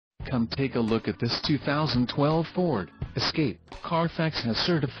come take a look at this 2012 Ford Escape. Carfax has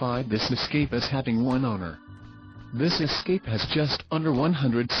certified this Escape as having one owner. This Escape has just under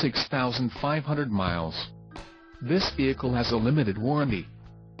 106,500 miles. This vehicle has a limited warranty.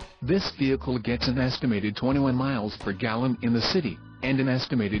 This vehicle gets an estimated 21 miles per gallon in the city, and an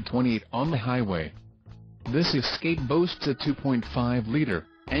estimated 28 on the highway. This Escape boasts a 2.5-liter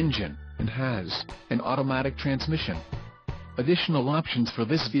engine, and has an automatic transmission. Additional options for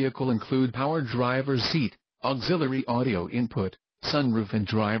this vehicle include power driver's seat, auxiliary audio input, sunroof and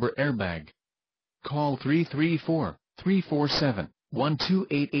driver airbag. Call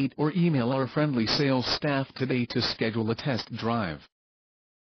 334-347-1288 or email our friendly sales staff today to schedule a test drive.